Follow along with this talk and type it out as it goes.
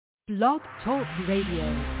Blog Talk Radio.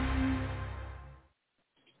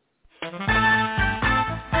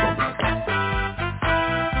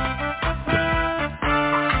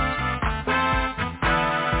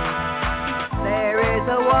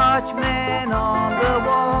 Watchman on the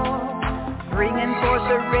wall, bringing forth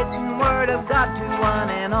the written word of God to one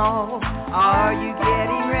and all. Are you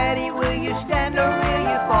getting ready? Will you stand or will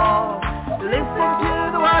you fall? Listen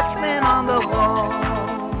to the watchman on the wall.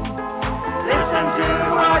 Listen to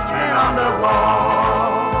the watchman on the wall.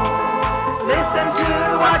 Listen to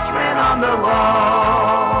the watchman on the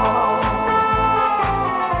wall.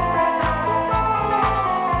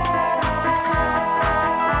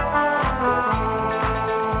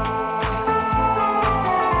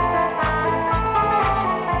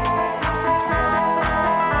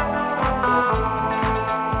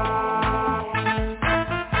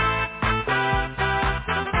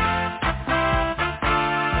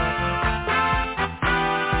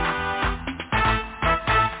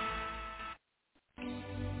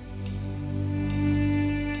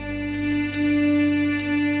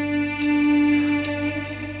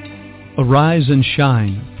 Arise and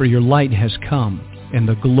shine, for your light has come, and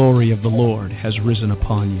the glory of the Lord has risen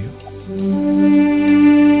upon you.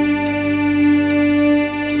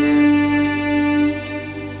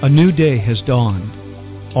 A new day has dawned.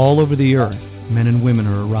 All over the earth, men and women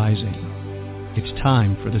are arising. It's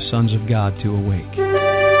time for the sons of God to awake.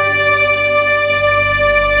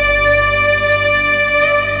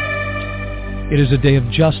 It is a day of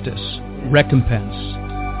justice, recompense,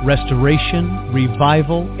 restoration,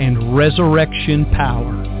 revival, and resurrection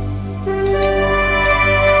power.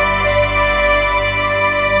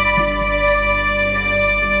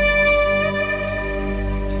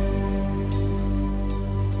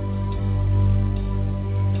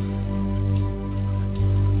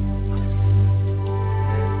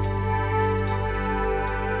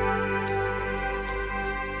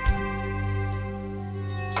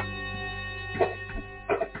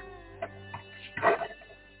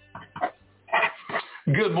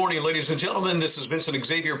 Good morning, ladies and gentlemen. This is Vincent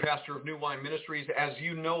Xavier, pastor of New Wine Ministries. As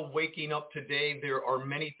you know, waking up today, there are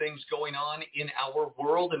many things going on in our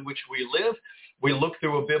world in which we live. We look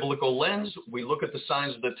through a biblical lens. We look at the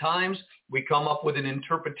signs of the times. We come up with an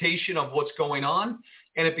interpretation of what's going on,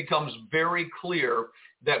 and it becomes very clear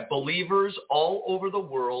that believers all over the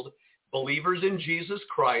world, believers in Jesus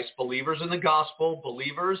Christ, believers in the gospel,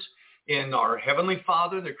 believers in our Heavenly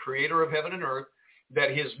Father, the creator of heaven and earth,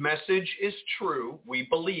 that his message is true. We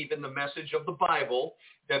believe in the message of the Bible,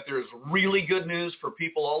 that there's really good news for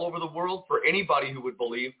people all over the world, for anybody who would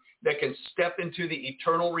believe, that can step into the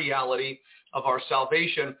eternal reality of our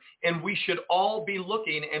salvation. And we should all be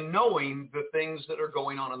looking and knowing the things that are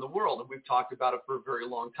going on in the world. And we've talked about it for a very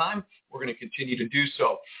long time. We're going to continue to do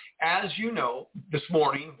so. As you know, this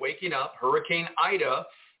morning, waking up, Hurricane Ida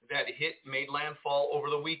that made landfall over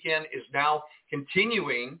the weekend is now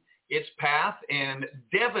continuing its path and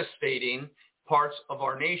devastating parts of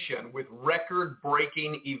our nation with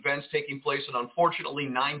record-breaking events taking place. And unfortunately,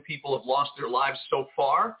 9 people have lost their lives so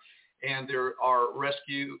far. And there are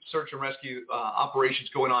search and rescue operations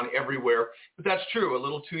going on everywhere. But that's true. A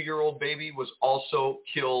little 2-year-old baby was also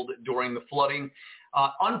killed during the flooding.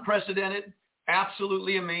 Unprecedented,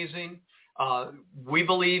 absolutely amazing. We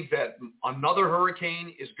believe that another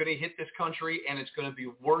hurricane is going to hit this country, and it's going to be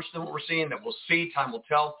worse than what we're seeing. That we'll see. Time will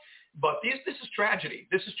tell. But this is tragedy.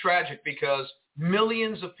 This is tragic because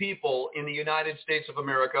millions of people in the United States of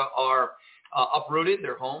America are uprooted,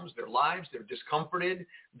 their homes, their lives. They're discomforted.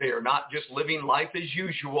 They are not just living life as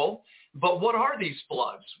usual. But what are these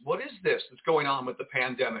floods? What is this that's going on with the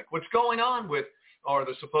pandemic? What's going on with, or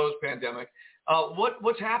the supposed pandemic?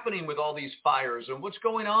 What's happening with all these fires? And what's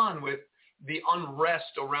going on with the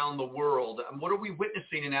unrest around the world? And what are we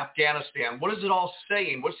witnessing in Afghanistan? What is it all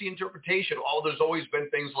saying? What's the interpretation? Oh, there's always been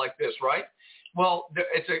things like this, right? Well,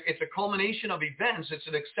 it's a culmination of events. It's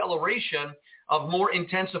an acceleration of more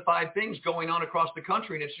intensified things going on across the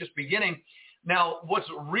country, and it's just beginning. Now, what's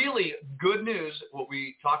really good news, what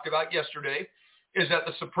we talked about yesterday, is that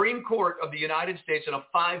the Supreme Court of the United States in a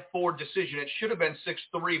 5-4 decision, it should have been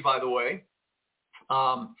 6-3, by the way,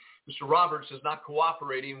 Mr. Roberts is not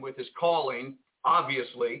cooperating with his calling,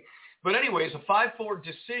 obviously. But anyways, a 5-4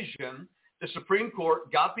 decision, the Supreme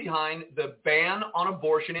Court got behind the ban on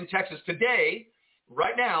abortion in Texas. Today,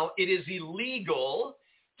 right now, it is illegal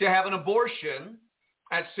to have an abortion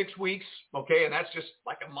at 6 weeks, okay, and that's just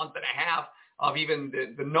like a month and a half of even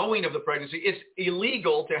the knowing of the pregnancy. It's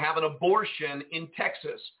illegal to have an abortion in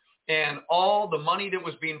Texas. And all the money that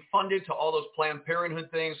was being funded to all those Planned Parenthood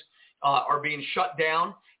things are being shut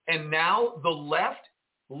down. And now the left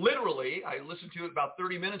literally, I listened to it about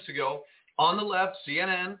 30 minutes ago, on the left,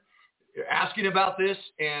 CNN, asking about this,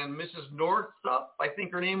 and Mrs. Northup, I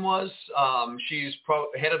think her name was, she's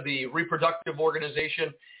head of the reproductive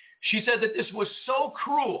organization. She said that this was so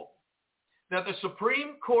cruel that the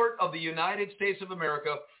Supreme Court of the United States of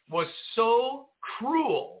America was so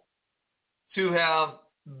cruel to have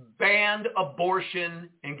banned abortion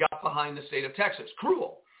and got behind the state of Texas.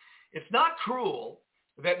 Cruel. It's not cruel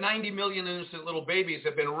that 90 million innocent little babies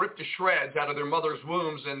have been ripped to shreds out of their mother's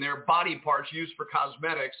wombs and their body parts used for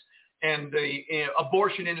cosmetics, and the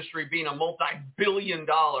abortion industry being a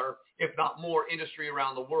multi-billion-dollar, if not more, industry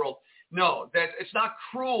around the world. No, that it's not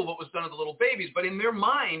cruel what was done to the little babies, but in their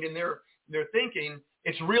mind, in their thinking,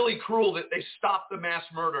 it's really cruel that they stopped the mass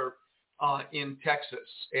murder in Texas,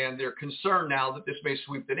 and they're concerned now that this may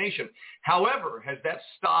sweep the nation. However, has that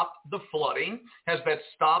stopped the flooding? Has that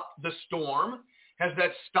stopped the storm? Has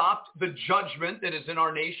that stopped the judgment that is in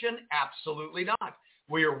our nation? Absolutely not.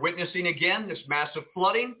 We are witnessing again this massive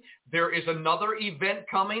flooding. There is another event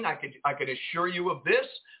coming. I could assure you of this.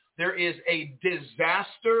 There is a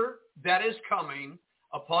disaster that is coming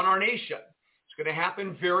upon our nation. It's going to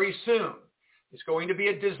happen very soon. It's going to be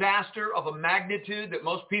a disaster of a magnitude that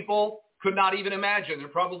most people could not even imagine. They're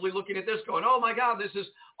probably looking at this going, oh my God, this is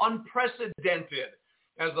unprecedented.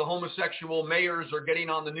 As the homosexual mayors are getting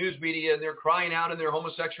on the news media and they're crying out in their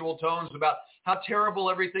homosexual tones about how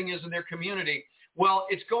terrible everything is in their community. Well,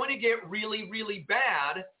 it's going to get really, really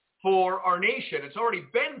bad for our nation. It's already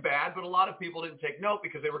been bad, but a lot of people didn't take note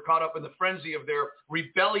because they were caught up in the frenzy of their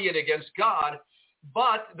rebellion against God.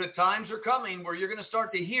 But the times are coming where you're going to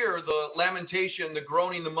start to hear the lamentation, the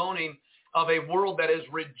groaning, the moaning of a world that has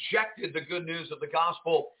rejected the good news of the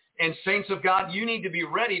gospel. And saints of God, you need to be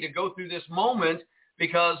ready to go through this moment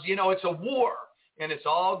because, you know, it's a war and it's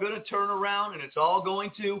all going to turn around and it's all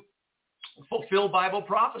going to fulfill Bible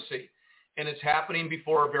prophecy. And it's happening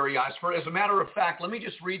before our very eyes. As a matter of fact, let me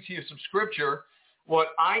just read to you some scripture, what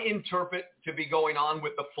I interpret to be going on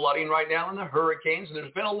with the flooding right now and the hurricanes. And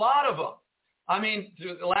there's been a lot of them. I mean,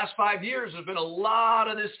 through the last 5 years, there's been a lot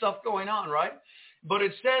of this stuff going on, right? But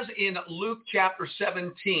it says in Luke chapter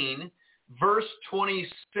 17, verse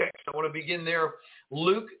 26, I want to begin there,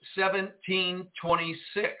 Luke 17:26.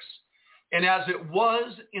 And as it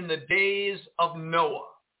was in the days of Noah,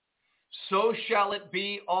 so shall it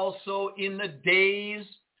be also in the days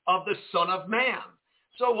of the Son of Man.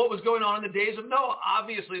 So what was going on in the days of Noah?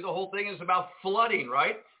 Obviously, the whole thing is about flooding,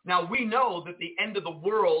 right? Now, we know that the end of the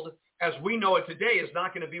world, as we know it today, is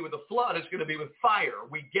not going to be with a flood. It's going to be with fire.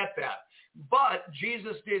 We get that. But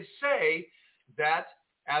Jesus did say that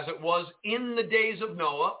as it was in the days of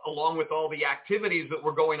Noah, along with all the activities that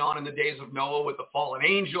were going on in the days of Noah with the fallen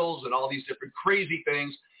angels and all these different crazy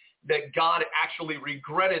things, that God actually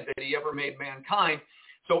regretted that he ever made mankind.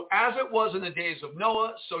 So as it was in the days of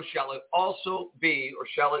Noah, so shall it also be, or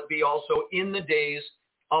shall it be also in the days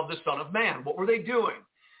of the Son of Man. What were they doing?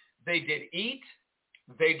 They did eat,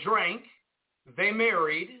 they drank, they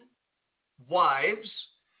married wives,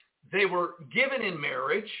 they were given in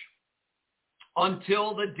marriage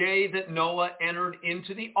until the day that Noah entered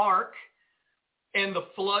into the ark, and the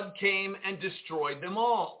flood came and destroyed them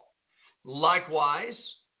all. Likewise,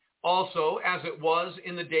 also, as it was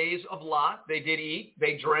in the days of Lot, they did eat,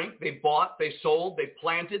 they drank, they bought, they sold, they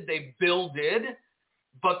planted, they builded.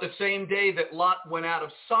 But the same day that Lot went out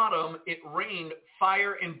of Sodom, it rained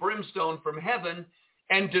fire and brimstone from heaven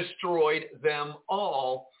and destroyed them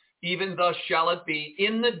all. Even thus shall it be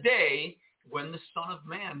in the day when the Son of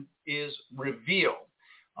Man is revealed.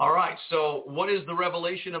 All right, so what is the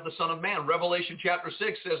revelation of the Son of Man? Revelation chapter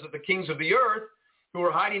 6 says that the kings of the earth who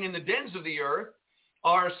are hiding in the dens of the earth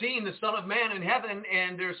are seeing the Son of Man in heaven,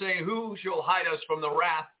 and they're saying, who shall hide us from the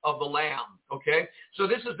wrath of the Lamb? Okay, so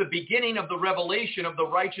this is the beginning of the revelation of the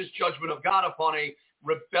righteous judgment of God upon a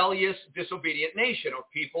rebellious, disobedient nation or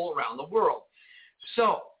people around the world.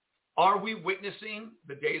 So, are we witnessing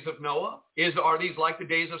the days of Noah? Are these like the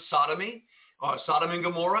days of Sodom and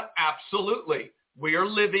Gomorrah? Absolutely. We are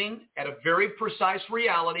living at a very precise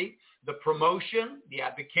reality. The promotion, the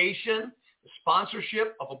advocation, the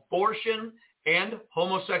sponsorship of abortion and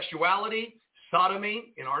homosexuality,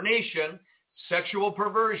 sodomy in our nation, sexual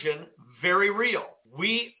perversion, very real.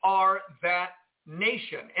 We are that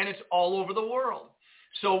nation, and it's all over the world.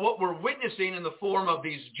 So what we're witnessing in the form of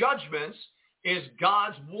these judgments is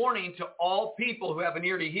God's warning to all people who have an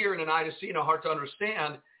ear to hear and an eye to see and a heart to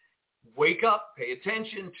understand. Wake up, pay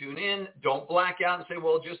attention, tune in. Don't black out and say,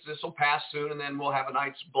 well, just this will pass soon and then we'll have a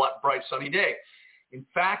nice, bright, sunny day. In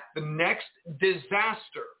fact, the next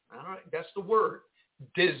disaster, all right, that's the word,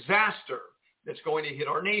 disaster that's going to hit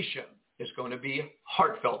our nation is going to be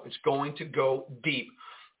heartfelt. It's going to go deep.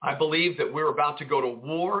 I believe that we're about to go to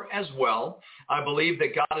war as well. I believe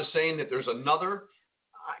that God is saying that there's another,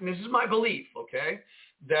 and this is my belief, okay,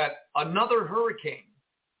 that another hurricane,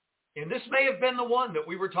 and this may have been the one that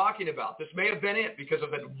we were talking about. This may have been it because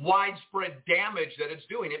of the widespread damage that it's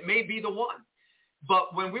doing. It may be the one.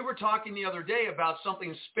 But when we were talking the other day about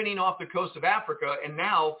something spinning off the coast of Africa, and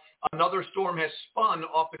now another storm has spun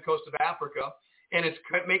off the coast of Africa, and it's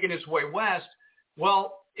making its way west,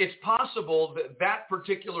 well, it's possible that that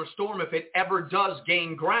particular storm, if it ever does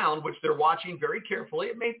gain ground, which they're watching very carefully,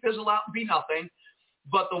 it may fizzle out and be nothing,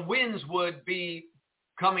 but the winds would be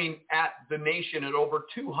coming at the nation at over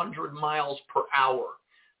 200 miles per hour.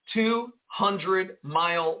 200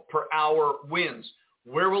 mile per hour winds.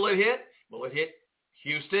 Where will it hit? Will it hit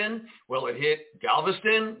Houston? Will it hit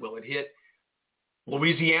Galveston? Will it hit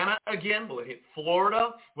Louisiana again? Will it hit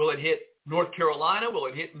Florida? Will it hit North Carolina? Will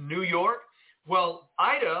it hit New York? Well,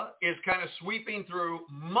 Ida is kind of sweeping through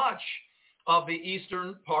much of the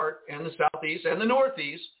eastern part and the southeast and the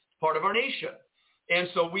northeast part of our nation. And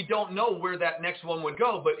so we don't know where that next one would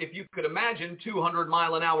go. But if you could imagine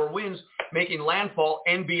 200-mile-an-hour winds making landfall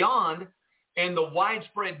and beyond, and the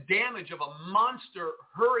widespread damage of a monster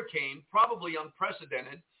hurricane, probably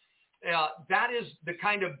unprecedented, that is the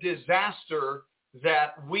kind of disaster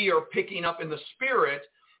that we are picking up in the spirit.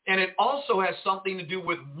 And it also has something to do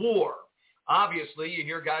with war. Obviously, you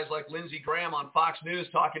hear guys like Lindsey Graham on Fox News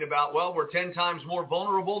talking about, well, we're 10 times more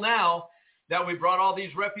vulnerable now that we brought all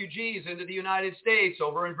these refugees into the United States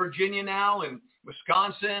over in Virginia now and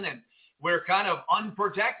Wisconsin, and we're kind of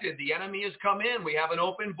unprotected. The enemy has come in. We have an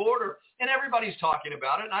open border, and everybody's talking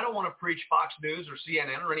about it. And I don't want to preach Fox News or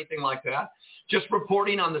CNN or anything like that, just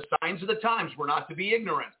reporting on the signs of the times. We're not to be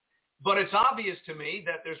ignorant. But it's obvious to me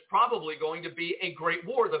that there's probably going to be a great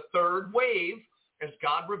war, the third wave, as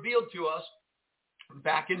God revealed to us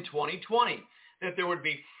back in 2020, that there would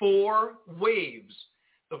be 4 waves.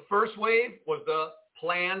 The first wave was the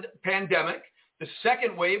planned pandemic. The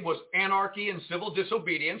second wave was anarchy and civil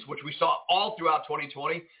disobedience, which we saw all throughout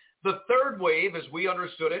 2020. The third wave, as we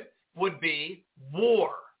understood it, would be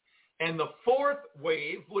war. And the fourth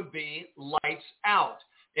wave would be lights out.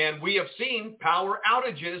 And we have seen power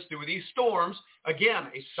outages through these storms. Again,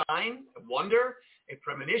 a sign, a wonder, a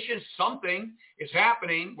premonition, something is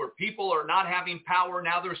happening where people are not having power.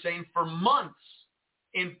 Now they're saying for months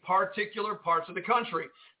in particular parts of the country.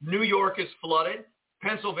 New York is flooded.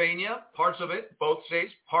 Pennsylvania, parts of it, both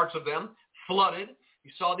states, parts of them, flooded.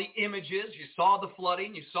 You saw the images. You saw the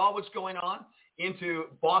flooding. You saw what's going on into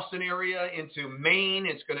Boston area, into Maine.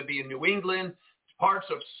 It's going to be in New England. Parts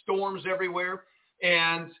of storms everywhere.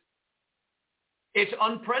 And it's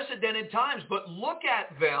unprecedented times. But look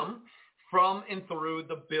at them from and through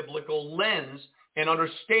the biblical lens and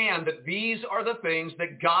understand that these are the things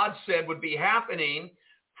that God said would be happening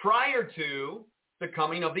prior to the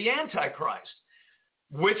coming of the Antichrist,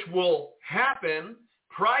 which will happen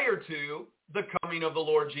prior to the coming of the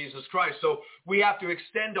Lord Jesus Christ. So we have to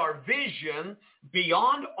extend our vision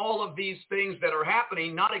beyond all of these things that are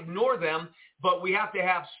happening, not ignore them, but we have to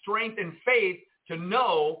have strength and faith to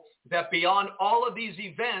know that beyond all of these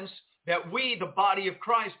events, that we, the body of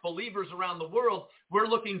Christ, believers around the world, we're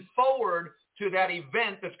looking forward to that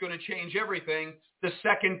event that's going to change everything, the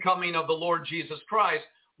second coming of the Lord Jesus Christ,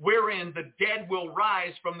 wherein the dead will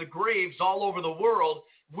rise from the graves all over the world.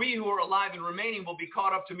 We who are alive and remaining will be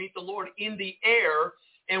caught up to meet the Lord in the air,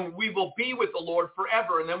 and we will be with the Lord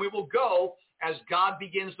forever. And then we will go as God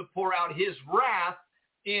begins to pour out his wrath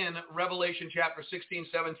in Revelation chapter 16,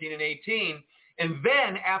 17, and 18. And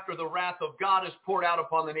then after the wrath of God is poured out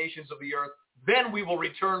upon the nations of the earth, then we will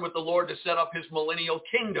return with the Lord to set up his millennial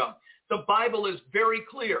kingdom. The Bible is very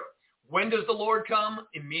clear. When does the Lord come?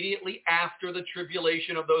 Immediately after the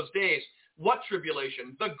tribulation of those days. What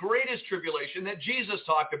tribulation? The greatest tribulation that Jesus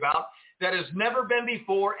talked about that has never been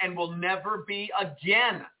before and will never be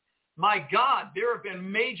again. My God, there have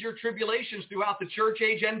been major tribulations throughout the church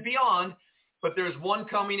age and beyond, but there's one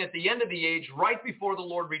coming at the end of the age, right before the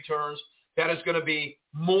Lord returns, that is going to be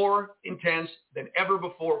more intense than ever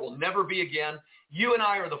before. It will never be again. You and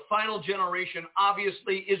I are the final generation.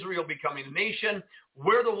 Obviously, Israel becoming a nation.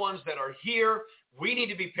 We're the ones that are here. We need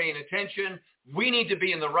to be paying attention. We need to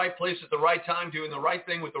be in the right place at the right time, doing the right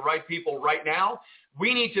thing with the right people right now.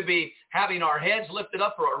 We need to be having our heads lifted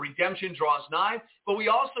up for our redemption draws nigh. But we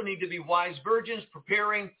also need to be wise virgins,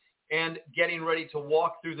 preparing and getting ready to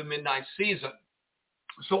walk through the midnight season.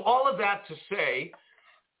 So all of that to say,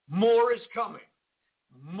 more is coming.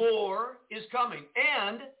 More is coming.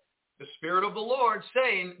 And the Spirit of the Lord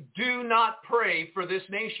saying, do not pray for this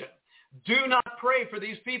nation. Do not pray for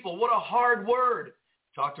these people. What a hard word.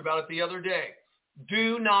 Talked about it the other day.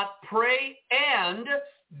 Do not pray, and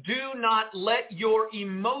do not let your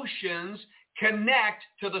emotions connect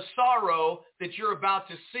to the sorrow that you're about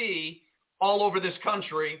to see all over this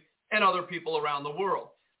country and other people around the world.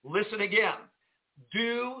 Listen again.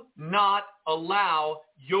 Do not allow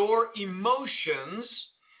your emotions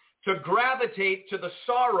to gravitate to the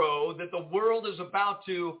sorrow that the world is about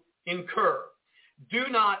to incur. Do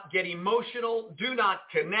not get emotional. Do not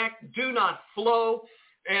connect. Do not flow.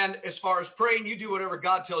 And as far as praying, you do whatever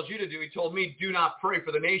God tells you to do. He told me, do not pray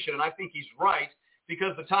for the nation. And I think he's right,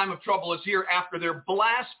 because the time of trouble is here after their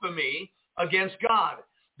blasphemy against God.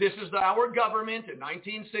 This is our government in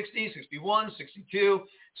 1960, 61, 62,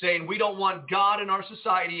 saying we don't want God in our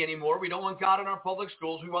society anymore. We don't want God in our public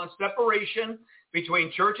schools. We want separation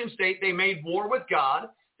between church and state. They made war with God.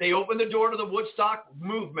 They opened the door to the Woodstock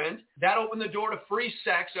movement. That opened the door to free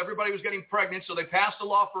sex. Everybody was getting pregnant, so they passed a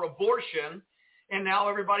law for abortion. And now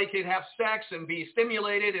everybody can have sex and be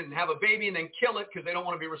stimulated and have a baby and then kill it because they don't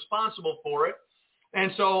want to be responsible for it.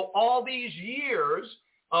 And so all these years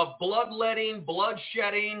of bloodletting,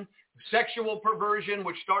 bloodshedding, sexual perversion,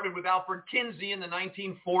 which started with Alfred Kinsey in the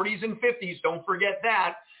 1940s and 50s, don't forget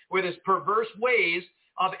that, with his perverse ways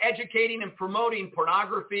of educating and promoting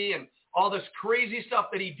pornography and all this crazy stuff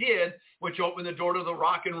that he did, which opened the door to the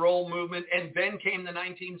rock and roll movement. And then came the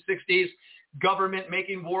 1960s, government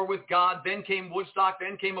making war with God. Then came Woodstock.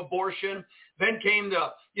 Then came abortion. Then came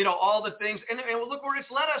all the things. And look where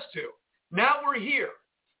it's led us to. Now we're here.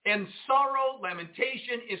 And sorrow,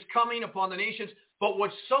 lamentation is coming upon the nations. But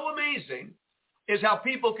what's so amazing is how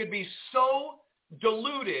people could be so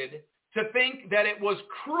deluded to think that it was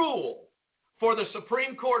cruel for the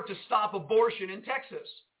Supreme Court to stop abortion in Texas.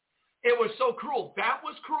 It was so cruel. That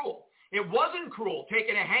was cruel. It wasn't cruel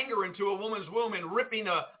taking a hanger into a woman's womb and ripping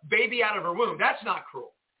a baby out of her womb. That's not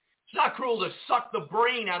cruel. It's not cruel to suck the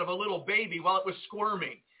brain out of a little baby while it was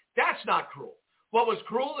squirming. That's not cruel. What was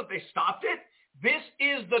cruel that they stopped it? This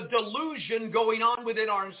is the delusion going on within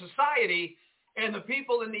our society, and the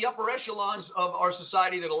people in the upper echelons of our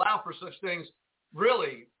society that allow for such things,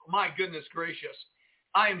 really, my goodness gracious.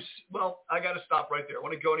 I got to stop right there. I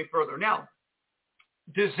want to go any further. Now,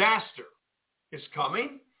 disaster is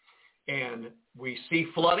coming, and we see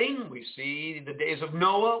flooding. We see the days of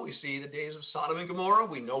Noah. We see the days of Sodom and Gomorrah.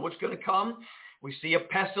 We know what's going to come. We see a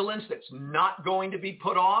pestilence that's not going to be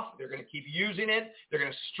put off. They're going to keep using it. They're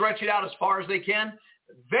going to stretch it out as far as they can.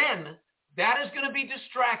 Then that is going to be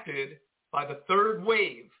distracted by the third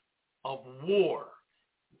wave of war.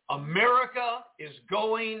 America is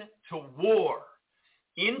going to war.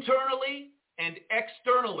 Internally and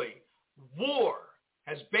externally, war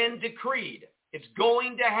has been decreed. It's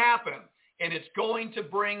going to happen, and it's going to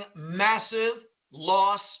bring massive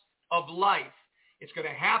loss of life. It's going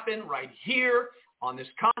to happen right here on this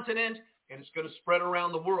continent, and it's going to spread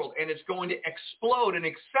around the world, and it's going to explode and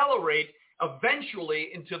accelerate eventually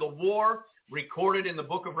into the war recorded in the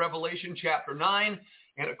book of Revelation chapter 9.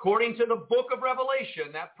 And according to the book of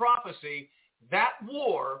Revelation, that prophecy, that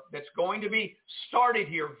war that's going to be started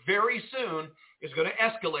here very soon is going to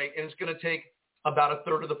escalate, and it's going to take about a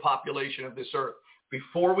third of the population of this earth.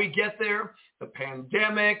 Before we get there, the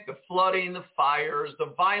pandemic, the flooding, the fires,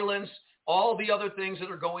 the violence, all the other things that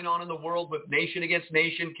are going on in the world with nation against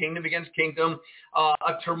nation, kingdom against kingdom,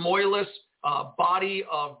 a turmoilous body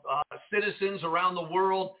of citizens around the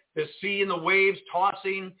world, the sea and the waves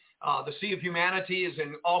tossing, the sea of humanity is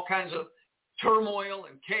in all kinds of turmoil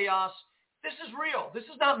and chaos. This is real. This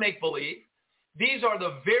is not make-believe. These are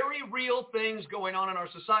the very real things going on in our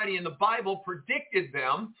society, and the Bible predicted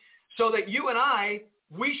them so that you and I,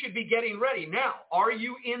 we should be getting ready. Now, are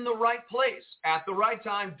you in the right place at the right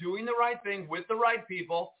time, doing the right thing with the right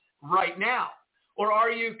people right now? Or are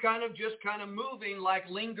you kind of moving like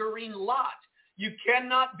lingering Lot? You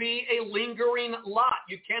cannot be a lingering Lot.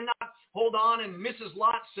 You cannot hold on and Mrs.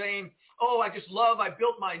 Lot saying, oh, I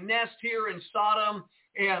built my nest here in Sodom,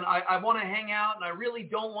 and I want to hang out, and I really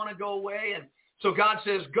don't want to go away. And so God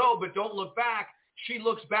says, go, but don't look back. She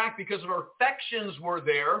looks back because her affections were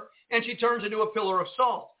there, and she turns into a pillar of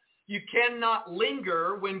salt. You cannot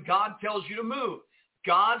linger when God tells you to move.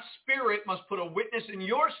 God's Spirit must put a witness in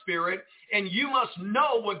your spirit, and you must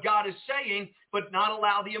know what God is saying, but not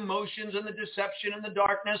allow the emotions and the deception and the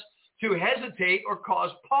darkness to hesitate or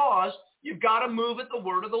cause pause. You've got to move at the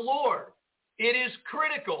word of the Lord. It is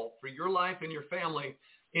critical for your life and your family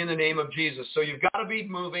in the name of Jesus. So you've got to be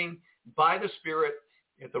moving by the Spirit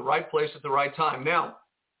at the right place at the right time. Now,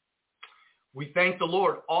 we thank the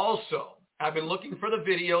Lord also. I've been looking for the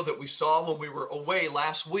video that we saw when we were away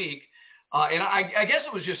last week And I guess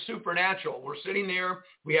it was just supernatural. We're sitting there.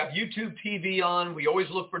 We have YouTube TV on. We always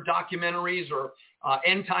look for documentaries or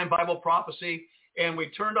end-time Bible prophecy. And we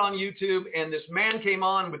turned on YouTube, and this man came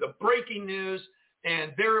on with the breaking news.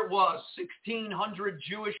 And there it was, 1,600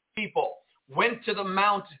 Jewish people went to the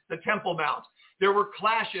mount, the Temple Mount. There were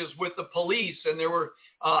clashes with the police, and there were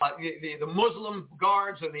the Muslim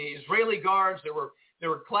guards and the Israeli guards. There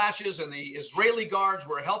were clashes, and the Israeli guards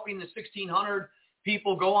were helping the 1,600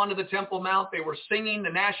 people go onto the Temple Mount. They were singing the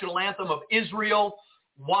national anthem of Israel.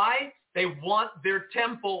 Why? They want their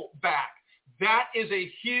temple back. That is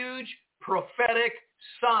a huge prophetic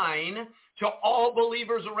sign to all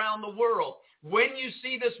believers around the world. When you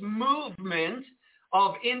see this movement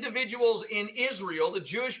of individuals in Israel, the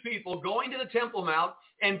Jewish people, going to the Temple Mount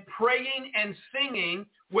and praying and singing,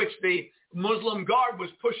 which the Muslim guard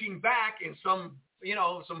was pushing back, and some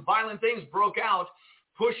violent things broke out,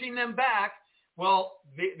 pushing them back. Well,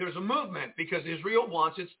 there's a movement because Israel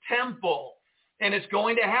wants its temple, and it's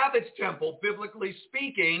going to have its temple, biblically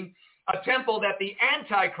speaking, a temple that the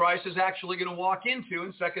Antichrist is actually going to walk into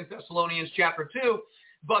in 2 Thessalonians chapter 2.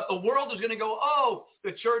 But the world is going to go, oh,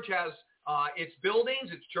 the church has its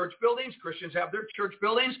buildings, its church buildings. Christians have their church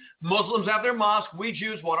buildings. Muslims have their mosque. We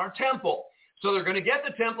Jews want our temple. So they're going to get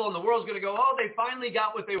the temple, and the world's going to go, oh, they finally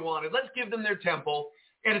got what they wanted. Let's give them their temple.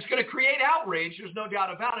 And it's going to create outrage. There's no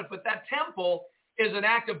doubt about it. But that temple is an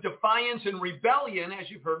act of defiance and rebellion, as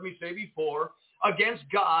you've heard me say before, against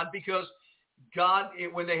God, because God,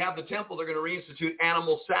 when they have the temple, they're going to reinstitute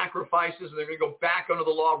animal sacrifices, and they're going to go back under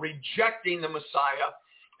the law, rejecting the Messiah.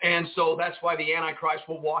 And so that's why the Antichrist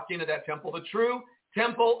will walk into that temple. The true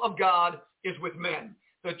temple of God is with men.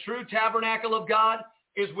 The true tabernacle of God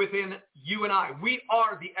is within you and I. We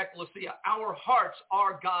are the ecclesia. Our hearts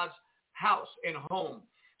are God's house and home.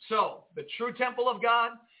 So the true temple of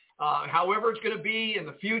God, however it's going to be in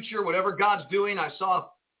the future, whatever God's doing, I saw,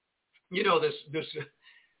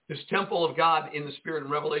 this temple of God in the Spirit in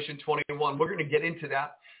Revelation 21. We're going to get into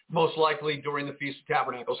that most likely during the Feast of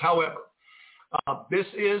Tabernacles. However, this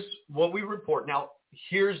is what we report. Now,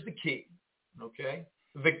 here's the key, okay?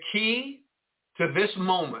 The key to this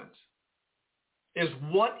moment is,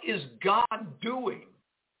 what is God doing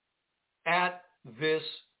at this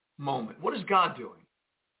moment? What is God doing?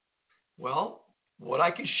 Well, what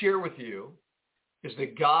I can share with you is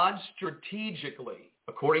that God strategically,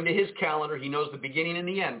 according to his calendar, he knows the beginning and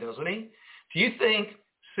the end, doesn't he? Do you think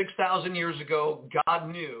 6,000 years ago God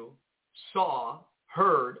knew, saw,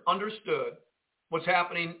 heard, understood what's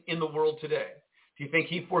happening in the world today? Do you think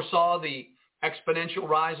he foresaw the exponential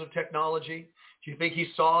rise of technology? Do you think he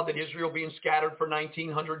saw that Israel being scattered for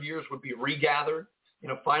 1,900 years would be regathered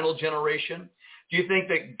in a final generation? Do you think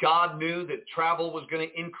that God knew that travel was going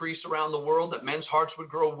to increase around the world, that men's hearts would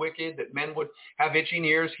grow wicked, that men would have itching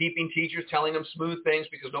ears, heaping teachers, telling them smooth things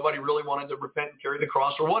because nobody really wanted to repent and carry the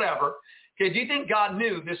cross or whatever? Okay, do you think God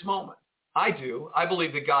knew this moment? I do. I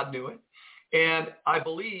believe that God knew it. And I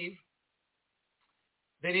believe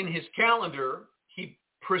that in his calendar, he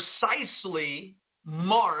precisely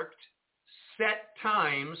marked set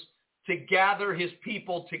times to gather his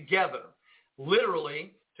people together,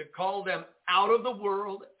 literally to call them out of the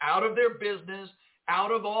world, out of their business,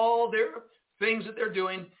 out of all their things that they're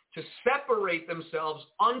doing, to separate themselves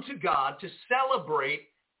unto God, to celebrate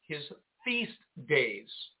his feast days,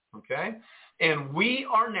 okay? And we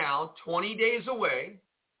are now 20 days away,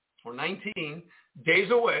 or 19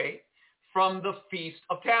 days away, from the Feast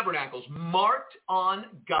of Tabernacles, marked on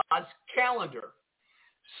God's calendar.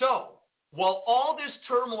 So, while all this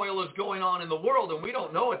turmoil is going on in the world, and we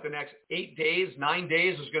don't know what the next 8 days, 9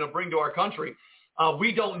 days is going to bring to our country,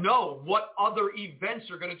 we don't know what other events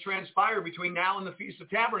are going to transpire between now and the Feast of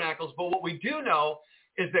Tabernacles. But what we do know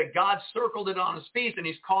is that God circled it on his feast, and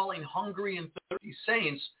he's calling hungry and thirsty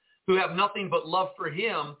saints who have nothing but love for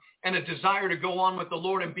him and a desire to go on with the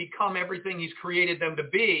Lord and become everything he's created them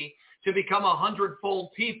to become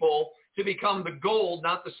 100-fold people, to become the gold,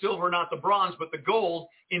 not the silver, not the bronze, but the gold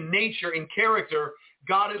in nature, in character.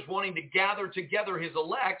 God is wanting to gather together his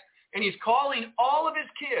elect, and he's calling all of his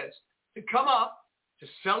kids to come up to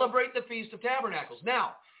celebrate the Feast of Tabernacles.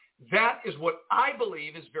 Now, that is what I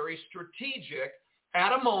believe is very strategic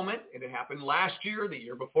at a moment, and it happened last year, the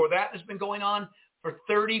year before that has been going on for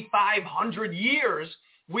 3,500 years.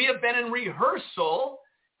 We have been in rehearsal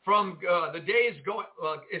from the days going,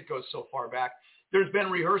 it goes so far back. There's been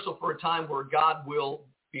rehearsal for a time where God will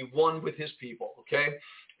be one with his people, okay?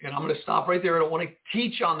 And I'm going to stop right there. I don't want to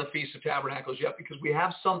teach on the Feast of Tabernacles yet because we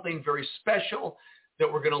have something very special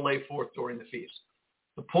that we're going to lay forth during the feast.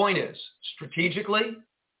 The point is, strategically,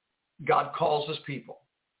 God calls his people.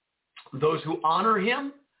 Those who honor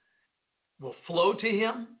him will flow to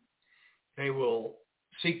him. They will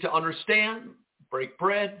seek to understand, break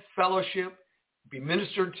bread, fellowship, be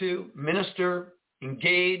ministered to, minister,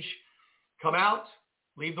 engage, come out,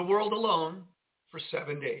 leave the world alone for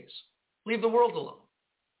 7 days. Leave the world alone.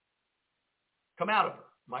 Come out of her,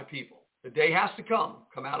 my people. The day has to come.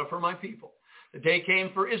 Come out of her, my people. The day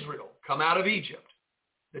came for Israel. Come out of Egypt.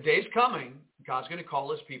 The day's coming. God's going to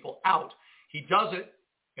call his people out. He does it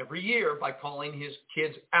every year by calling his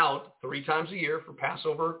kids out 3 times a year for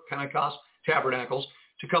Passover, Pentecost, Tabernacles,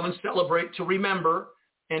 to come and celebrate, to remember,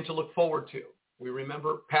 and to look forward to. We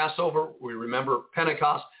remember Passover. We remember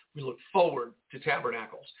Pentecost. We look forward to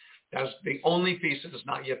Tabernacles. That's the only feast that has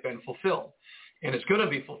not yet been fulfilled. And it's going to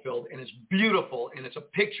be fulfilled, and it's beautiful, and it's a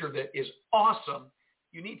picture that is awesome.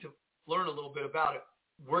 You need to learn a little bit about it.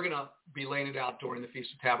 We're going to be laying it out during the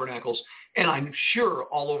Feast of Tabernacles, and I'm sure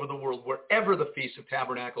all over the world, wherever the Feast of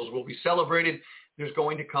Tabernacles will be celebrated, there's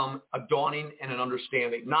going to come a dawning and an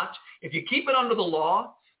understanding. Not if you keep it under the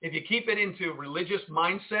law, if you keep it into religious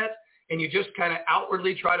mindset, and you just kind of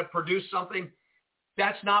outwardly try to produce something,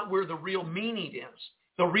 that's not where the real meaning is.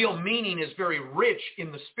 The real meaning is very rich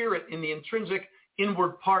in the spirit, in the intrinsic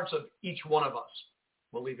inward parts of each one of us.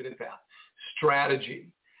 We'll leave it at that.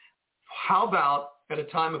 Strategy. How about at a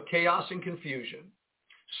time of chaos and confusion,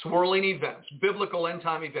 swirling events, biblical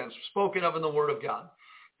end-time events spoken of in the Word of God,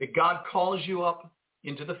 that God calls you up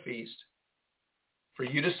into the feast for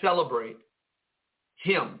you to celebrate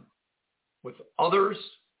him with others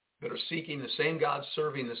that are seeking the same God,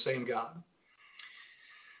 serving the same God.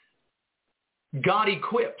 God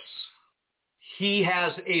equips. He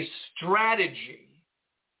has a strategy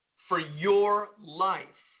for your life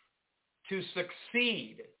to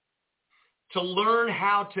succeed, to learn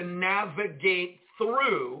how to navigate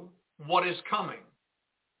through what is coming,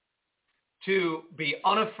 to be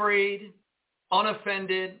unafraid,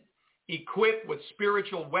 unoffended, equipped with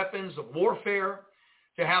spiritual weapons of warfare,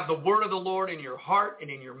 to have the word of the Lord in your heart and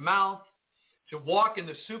in your mouth, to walk in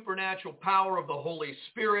the supernatural power of the Holy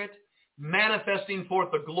Spirit, manifesting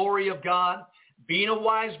forth the glory of God, being a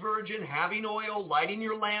wise virgin, having oil, lighting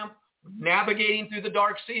your lamp, navigating through the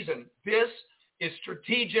dark season. This is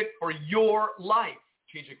strategic for your life,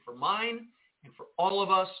 strategic for mine and for all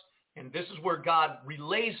of us. And this is where God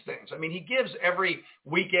relays things. I mean, he gives every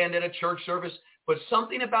weekend at a church service, but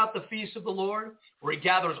something about the feast of the Lord where he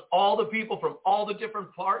gathers all the people from all the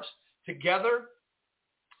different parts together,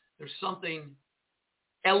 there's something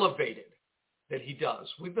elevated that he does.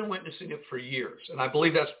 We've been witnessing it for years, and I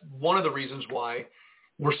believe that's one of the reasons why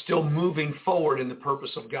we're still moving forward in the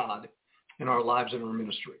purpose of God in our lives and our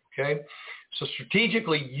ministry, okay? So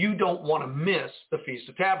strategically, you don't want to miss the Feast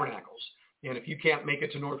of Tabernacles. And if you can't make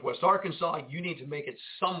it to Northwest Arkansas, you need to make it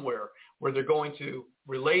somewhere where they're going to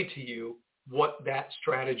relay to you what that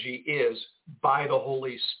strategy is by the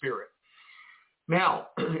Holy Spirit. Now,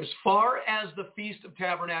 as far as the Feast of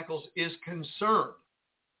Tabernacles is concerned,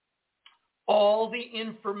 all the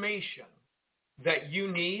information that you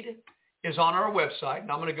need is on our website.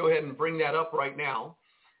 And I'm going to go ahead and bring that up right now.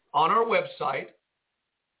 On our website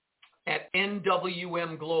at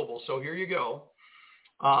NWM Global. So here you go.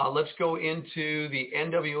 Let's go into the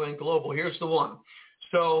NWM Global. Here's the one.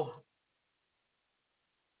 So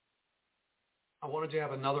I wanted to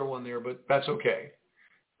have another one there, but that's okay.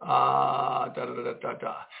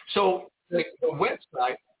 So the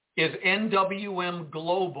website is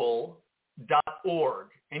nwmglobal.org,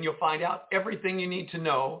 and you'll find out everything you need to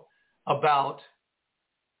know about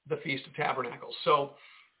the Feast of Tabernacles. So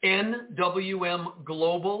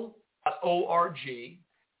nwmglobal.org.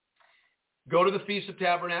 Go to the Feast of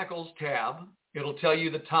Tabernacles tab. It'll tell you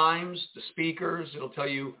the times, the speakers. It'll tell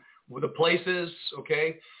you the places,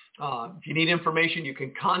 okay? If you need information, you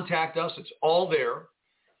can contact us. It's all there.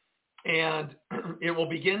 And it will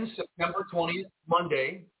begin September 20th,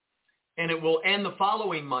 Monday, and it will end the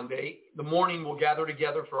following Monday. The morning we'll gather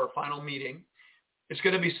together for our final meeting. It's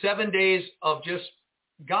going to be 7 days of just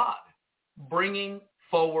God bringing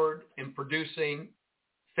forward and producing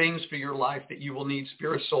things for your life that you will need,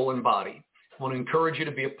 spirit, soul, and body. I want to encourage you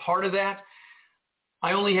to be a part of that.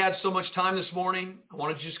 I only had so much time this morning. I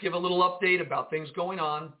wanted to just give a little update about things going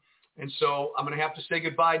on. And so I'm going to have to say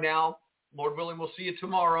goodbye now. Lord willing, we'll see you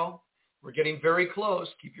tomorrow. We're getting very close.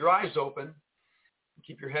 Keep your eyes open and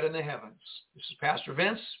keep your head in the heavens. This is Pastor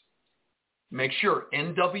Vince. Make sure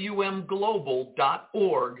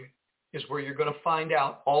nwmglobal.org is where you're going to find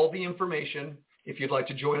out all the information if you'd like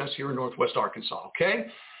to join us here in Northwest Arkansas, okay?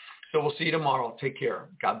 So we'll see you tomorrow. Take care.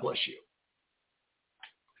 God bless you.